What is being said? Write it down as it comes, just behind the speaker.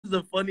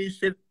the funniest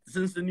shit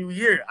since the new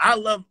year. I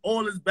love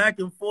all this back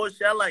and forth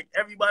shit. I like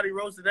everybody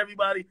roasting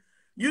everybody.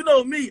 You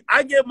know me,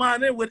 I get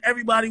mine in with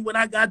everybody when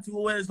I got to,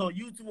 whether it's on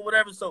YouTube or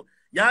whatever. So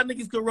y'all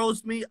niggas can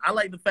roast me. I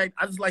like the fact,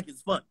 I just like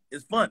it's fun.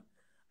 It's fun.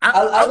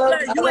 I love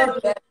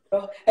that,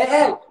 bro.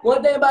 Hey,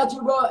 one thing about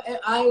you, bro,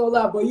 I ain't gonna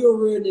lie, bro. You a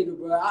real nigga,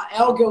 bro. I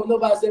don't care what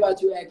nobody say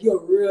about you, Act. You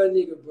a real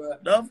nigga, bro.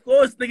 No, of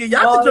course, nigga.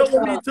 Y'all can joke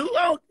with me too.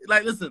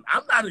 Like, listen,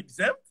 I'm not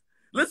exempt.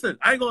 Listen,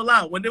 I ain't gonna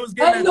lie. When they was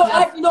getting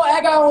Act,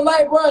 I don't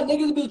like, bro.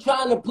 Niggas be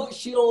trying to put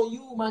shit on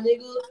you, my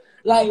nigga.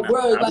 Like,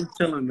 bro, I'm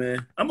chilling,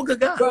 man. I'm a good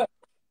guy. Bro,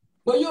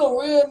 but you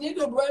a real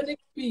nigga, bro. Nigga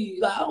be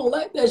like, I don't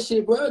like that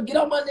shit, bro. Get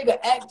on my nigga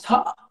Act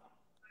top.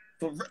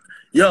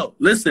 Yo,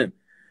 listen.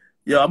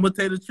 Yo, I'm gonna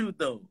tell you the truth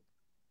though.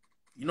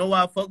 You know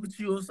why I fuck with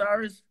you,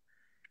 Osiris?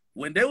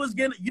 When they was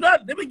getting, you know,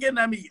 they been getting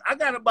at me. I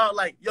got about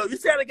like, yo, you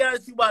see how the guy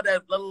that you bought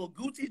that little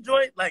Gucci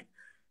joint? Like,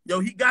 yo,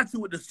 he got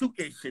you with the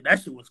suitcase shit.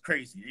 That shit was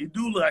crazy. You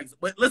do look like,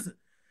 but listen,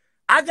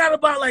 I got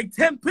about like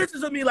 10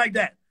 pictures of me like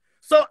that.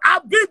 So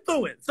I've been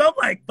through it. So I'm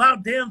like,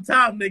 about damn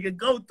time, nigga,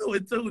 go through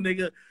it too,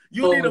 nigga.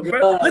 You need to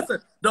burn.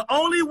 Listen, the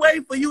only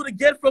way for you to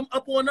get from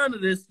up on none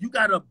of this, you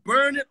gotta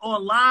burn it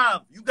on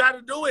live. You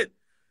gotta do it.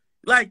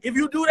 Like, if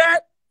you do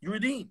that, you're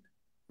redeemed.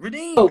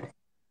 Redeemed. Oh.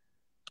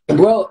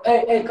 Bro,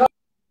 hey,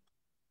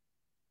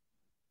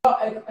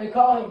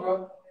 call him,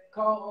 bro.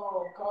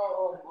 Call,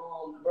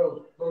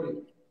 bro, Brody.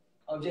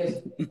 I'm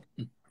Jason.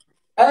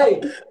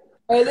 hey,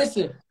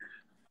 listen.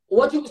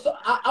 What you? So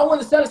I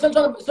want to sell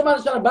somebody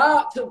trying to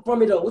buy it from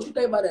me though. What you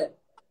think about that?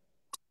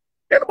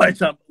 Everybody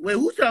trying. Wait,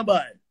 who's trying to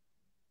buy it?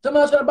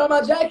 Somebody trying to buy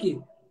my jacket.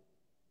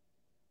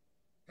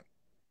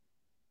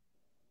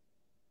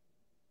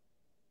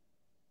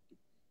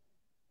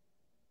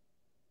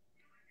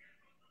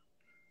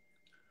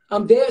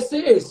 I'm dead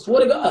serious.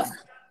 Swear to God.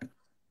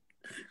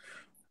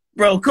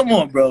 Bro, come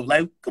on, bro.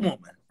 Like, come on,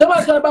 man.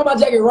 Somebody's trying to buy my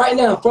jacket right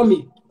now from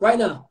me. Right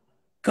now.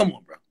 Come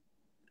on, bro.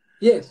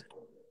 Yes.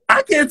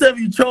 I can't tell if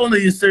you're trolling or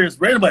you're serious,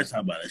 bro. Anybody's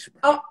talking about that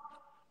shit, bro.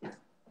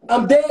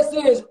 I'm dead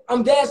serious.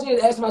 I'm dead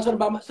serious. Ask somebody trying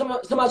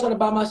to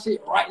buy my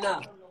shit right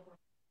now.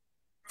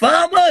 For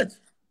how much?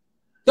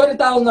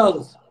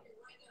 $30,000.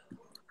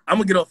 I'm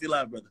gonna get off your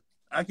live, brother.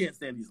 I can't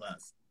stand these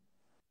lies.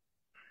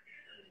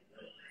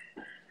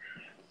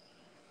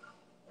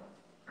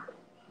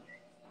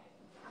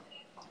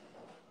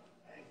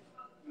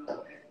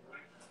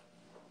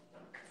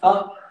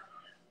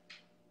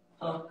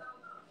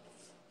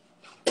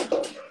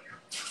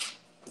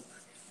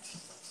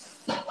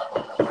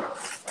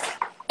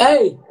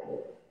 Hey.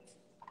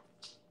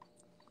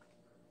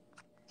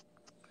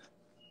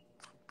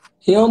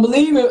 He don't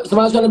believe it.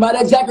 Somebody's trying to buy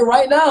that jacket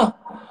right now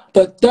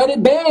for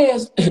 30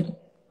 bands.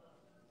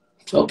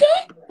 Okay.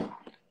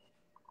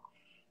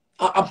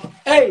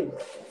 Hey.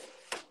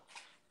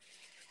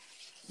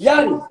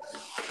 Yanni.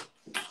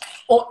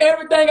 On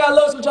everything I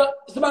love,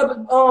 somebody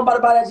about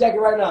to buy that jacket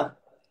right now.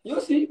 You'll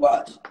see.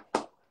 Watch.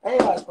 I ain't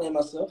about to explain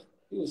myself.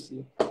 You'll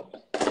see.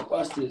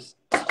 Watch this.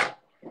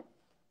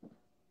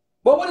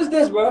 But what is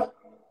this, bro?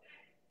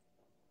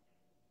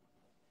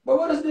 But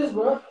what is this,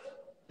 bro?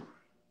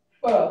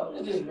 Bro,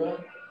 what is this,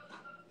 bro?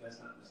 That's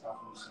not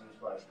from the same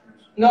spot.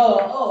 No.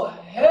 Oh,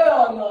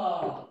 hell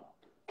no.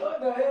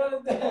 What the hell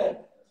is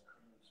that?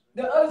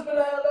 The other spin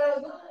I had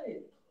last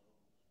night.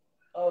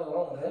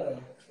 Oh,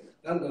 hell.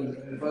 I'm gonna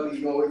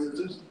you gonna wait till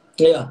Tuesday?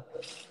 Yeah.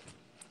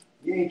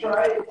 You ain't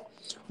tried it?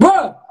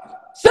 Bro,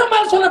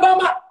 somebody's trying to buy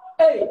my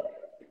hey,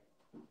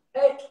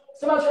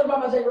 somebody's trying to buy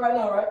my jacket right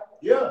now, right?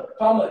 Yeah.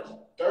 How much?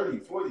 30,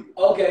 40.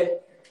 Okay.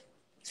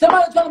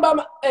 Somebody's trying to buy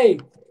my hey.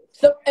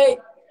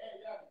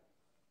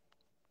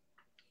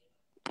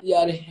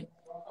 Yachty.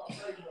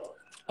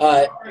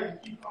 Alright.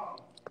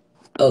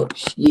 Oh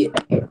shit.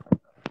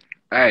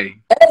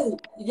 Hey. Hey,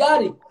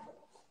 Yachty.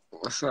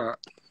 What's up?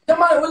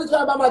 Somebody really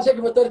trying to buy my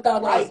jacket for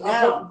 $30,000 right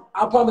now.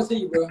 I promise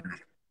you, bro.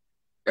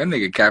 That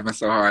nigga capping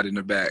so hard in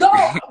the back. No,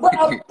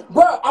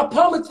 bro, I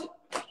promise you.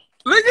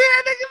 Look at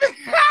that nigga.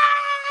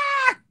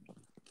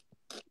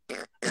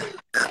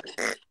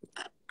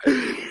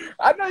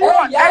 I know you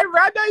want. Hey, bro,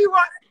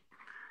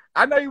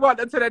 I know you want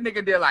that to that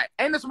nigga there. Like,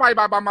 ain't there somebody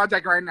about to buy my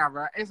jacket right now,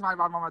 bro? Ain't somebody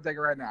about to buy my jacket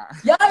right now?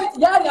 Yeah,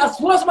 I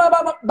swear somebody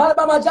about to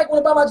buy my jacket.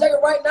 Want to buy my jacket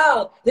right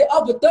now? They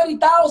offer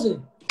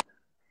 $30,000.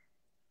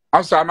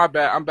 I'm sorry, my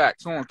bad. I'm back.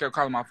 Someone kept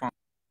calling my phone.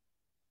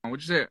 What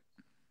you said?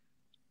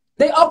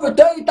 They offer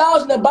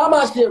 $30,000 to buy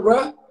my shit,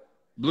 bro.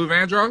 Blue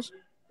Vandross?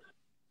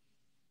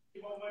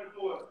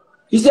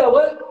 You said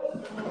what?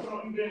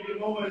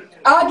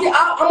 I'm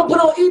gonna put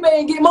it on eBay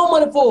and get more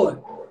money for it.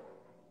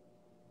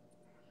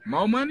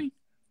 More money?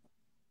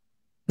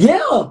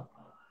 Yeah.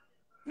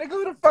 Nigga,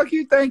 who the fuck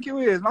you think you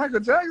is? Michael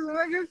Jackson,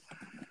 nigga?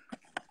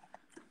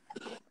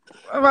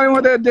 Nobody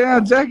want that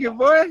damn jacket,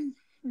 boy.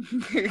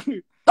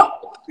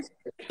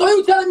 So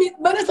you telling me,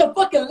 man, that's a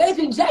fucking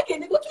legend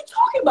jacket, nigga. What you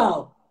talking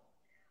about?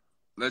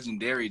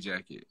 Legendary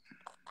jacket.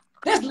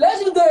 That's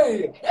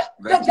legendary.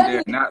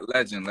 Legendary, not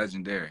legend,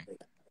 legendary.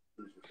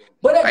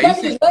 But that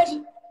jacket is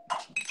legend.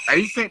 Hey,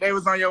 you think they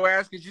was on your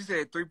ass because you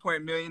said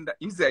 $3 million?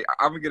 You said,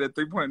 I'm going to get a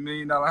 $3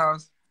 million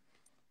house?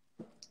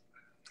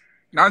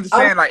 No, I'm just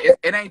saying, like,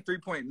 it ain't 3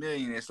 point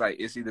million. It's like,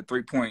 it's either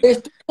 3 point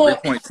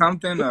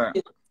something or,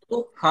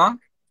 huh?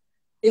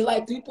 It's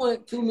like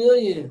 3.2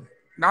 million.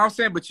 No, I'm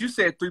saying, but you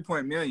said 3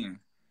 point million.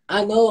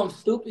 I know I'm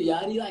stupid,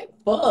 y'all. Like,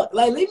 fuck.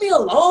 Like, leave me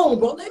alone,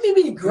 bro. Let me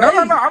be great.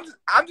 No.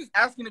 I'm just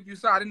asking if you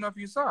saw it. I didn't know if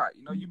you saw it.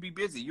 You know, you be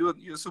busy. You're a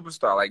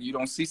superstar. Like, you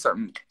don't see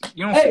something.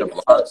 You don't see the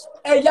vlogs.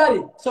 Hey,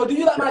 Yachty. So, do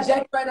you like my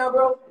jacket right now,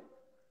 bro?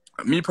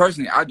 Me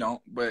personally, I don't.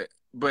 But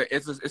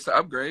it's an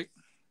upgrade.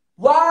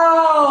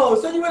 Wow.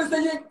 So you want to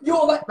say you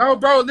don't like? No,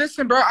 bro.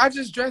 Listen, bro. I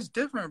just dress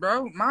different,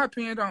 bro. My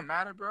opinion don't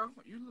matter, bro.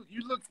 You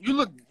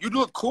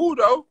look cool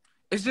though.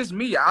 It's just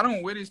me. I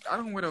don't wear those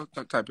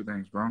type of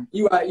things, bro.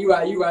 You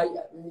right.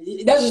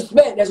 That's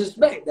respect.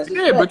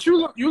 Yeah, but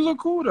you look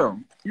cool though.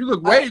 You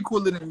look way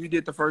cooler than you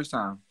did the first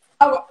time.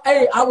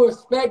 I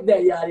respect that,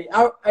 Yachty.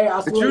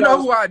 But you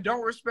know who I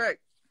don't respect?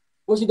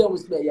 What you don't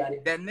respect,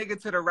 Yachty? That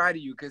nigga to the right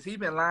of you, cause he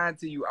been lying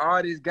to you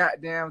all this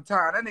goddamn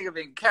time. That nigga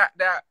been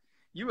capped out.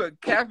 You a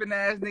capping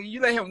ass nigga.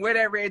 You let him wear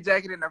that red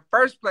jacket in the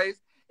first place.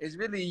 It's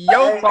really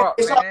your fault,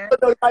 man.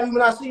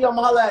 When I see you,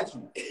 I'ma holler at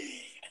you.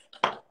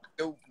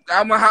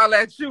 I'ma holler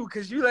at you,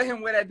 cause you let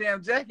him wear that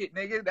damn jacket,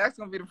 nigga. That's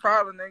gonna be the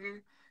problem, nigga.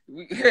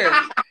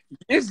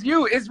 It's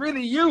you. It's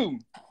really you.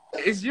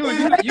 It's you.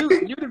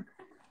 You.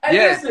 Hey,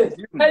 yes.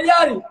 Listen. Hey,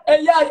 Yachty.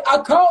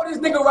 I called this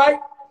nigga, right?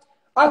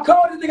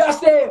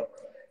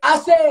 I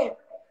said,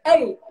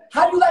 hey,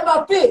 how do you like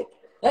my fit?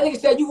 That nigga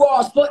said, you raw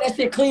as fuck. That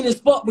shit clean as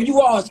fuck, but you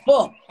raw as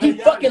fuck. He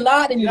fucking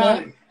lied to me,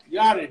 man.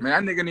 Man,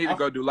 that nigga need to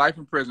go do life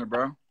in prison,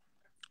 bro.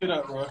 Get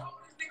up, bro.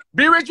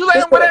 Be Rich, you let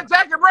him wear that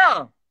jacket,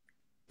 bro.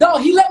 No,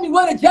 he let me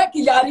wear the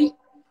jacket, Yachty.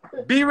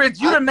 Be Rich,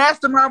 you the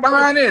mastermind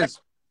behind this.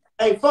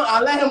 Hey, fuck,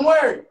 I let him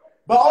wear it.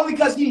 But only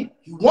because he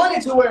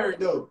wanted to wear it,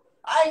 though.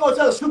 I ain't gonna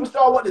tell a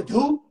superstar what to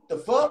do. The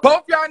fuck?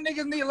 Both y'all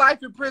niggas need life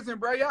in prison,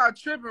 bro. Y'all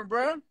tripping,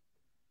 bro.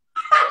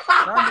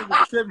 Y'all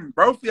niggas tripping.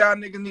 Both y'all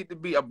niggas need to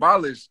be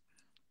abolished.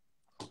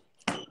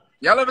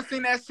 Y'all ever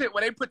seen that shit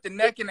where they put the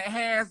neck and the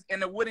hands in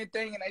the wooden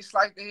thing and they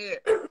slice the head?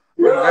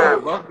 Bro.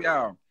 God, both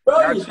y'all.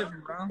 Y'all tripping,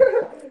 bro.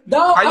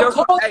 No,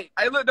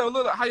 hey,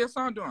 look, how your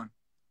son doing?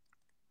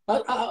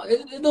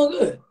 It's doing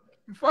good.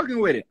 You fucking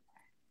with it.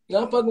 Yeah,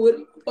 I'm fucking with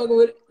it.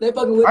 They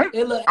fucking with it.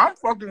 Hey, look. I'm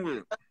fucking with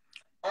it.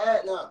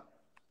 No.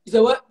 You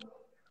said what?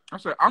 I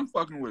said, I'm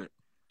fucking with it.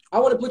 I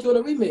want to put you on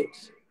a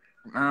remix.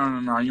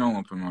 No, you don't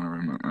want to put me on a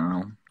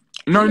remix.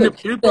 No,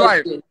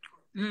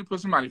 you need to put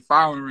somebody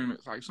fire on a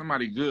remix, like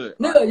somebody good.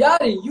 Nigga,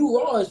 Yachty, you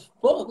raw as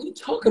fuck. What you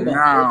talking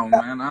about?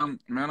 No,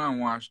 man, I'm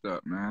washed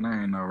up, man.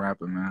 I ain't no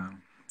rapper,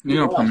 man. You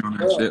don't put me on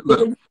that shit.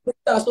 Look,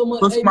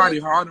 put somebody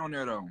hard on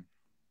there, though.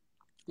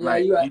 Yeah,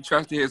 like, you right. You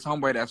trusted his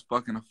homeboy that's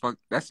fucking a fuck.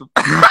 That's a...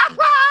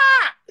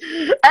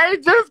 Hey,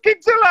 just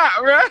get chill out,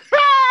 bro.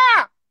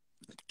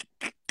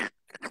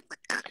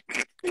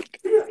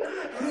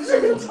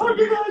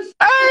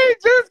 Hey,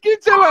 just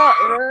get chill out,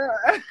 bro.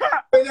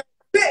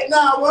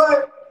 Nah,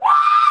 what?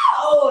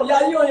 Oh,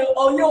 yeah, you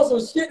on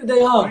some shit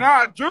today, huh?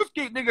 Nah,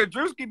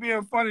 Drewski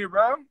being funny,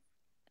 bro.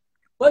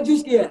 What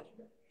Drewski at?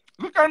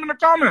 Look at him in the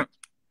comments.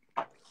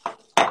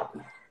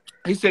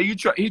 He said he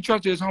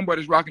trusted his homeboy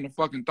that's rocking the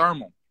fucking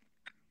thermal.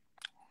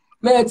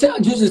 Man, tell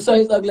Drewski to suck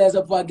his ugly ass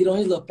up before I get on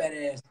his little fat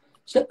ass.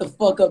 Shut the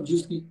fuck up,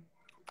 Drewski.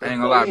 I ain't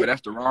gonna lie, but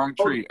that's the wrong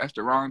tree. That's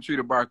the wrong tree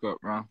to bark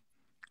up, bro.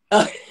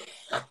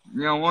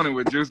 You don't want it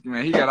with Drewski,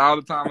 man. He got all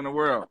the time in the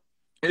world.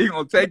 He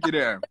gonna take you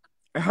there.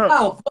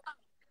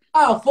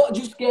 I'll fuck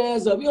Drewski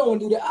ass up. You don't want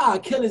to do that. I'll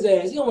kill his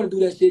ass. You don't want to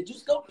do that shit.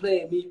 Just don't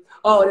play at me.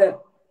 Oh,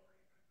 that.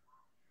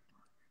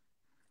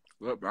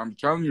 Look, I'm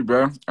telling you,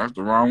 bro. That's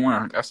the wrong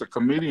one. That's a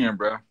comedian,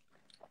 bro.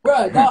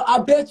 Bro, dog, I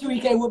bet you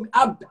he can't whip me.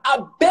 I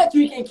bet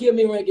you he can't kill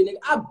me ranking, nigga.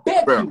 I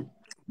bet you.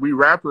 We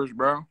rappers,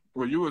 bro.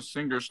 Well, you a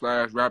singer /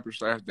 rapper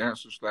 /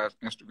 dancer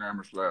 /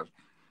 Instagrammer /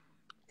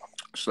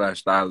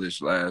 stylist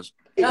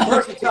 / He's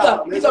talking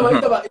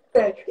about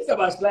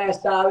 /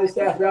 stylist,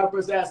 /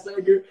 rapper, /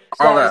 singer.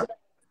 All that.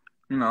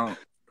 You know,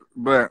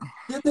 but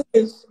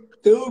it's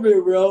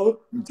stupid, bro.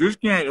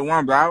 Drewski ain't the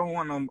one, but I don't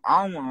want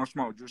no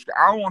smoke with Drewski.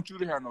 I don't want you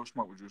to have no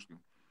smoke with Drewski.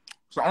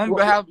 So on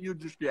behalf of you,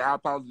 Drewski, I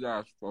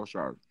apologize for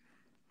sorry.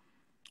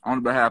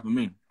 On behalf of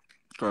me.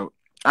 So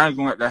I ain't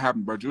gonna let that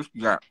happen, bro.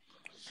 Drewski got.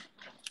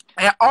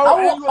 And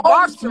you a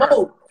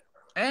boxer.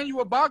 And you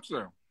a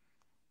boxer.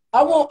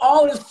 I want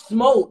all the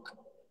smoke.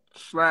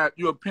 /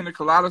 you a pina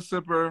colada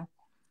sipper.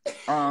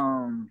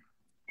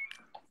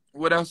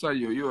 What else are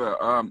you? You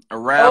a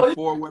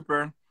RAV4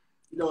 whipper?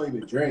 You don't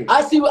even drink.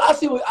 I see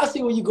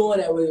where you going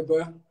at with it,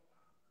 bro.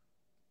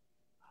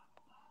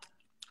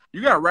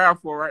 You got a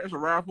RAV4, right? It's a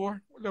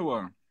RAV4? What that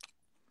was?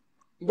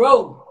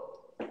 Bro.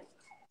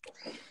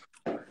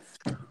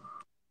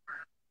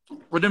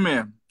 What them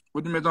in?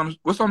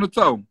 What's on the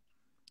toe?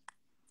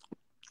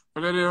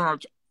 What that is on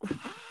the toe?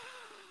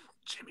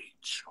 Jimmy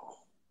Choo.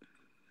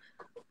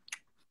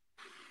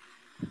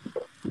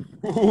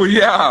 Oh,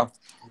 yeah.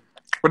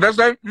 What that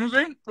say? You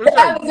see? What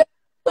that say?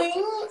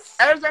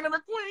 Alexander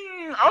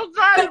McQueen.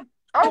 Okay.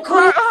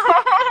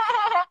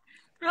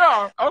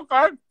 Yeah,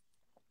 okay.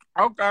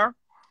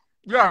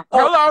 Yeah.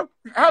 Hello.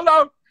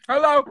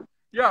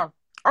 Yeah.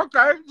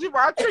 Okay,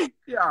 GYT.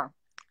 Yeah.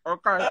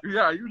 Okay.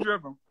 Yeah, you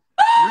dripping.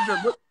 You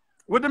dripping.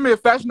 What them is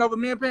Fashion Over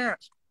Men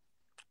pants?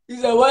 You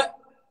said what?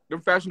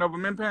 Them Fashion Over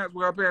Men pants?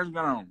 What our pants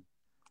got on?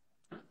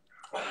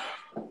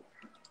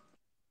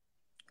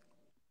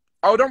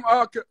 Oh, them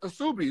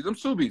Subies. Them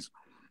Subies.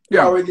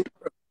 Yeah. Already.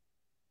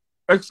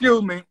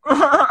 Excuse me.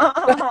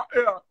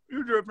 Yeah,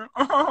 you dripping.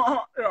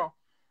 Yeah.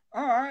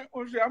 All right.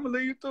 Well, shit, I'm gonna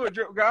leave you to it,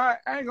 drip guy.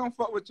 I ain't gonna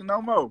fuck with you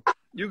no more.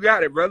 You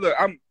got it, brother.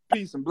 I'm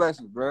peace and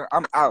blessings, bro.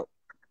 I'm out.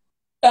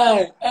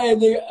 Hey,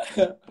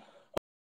 nigga.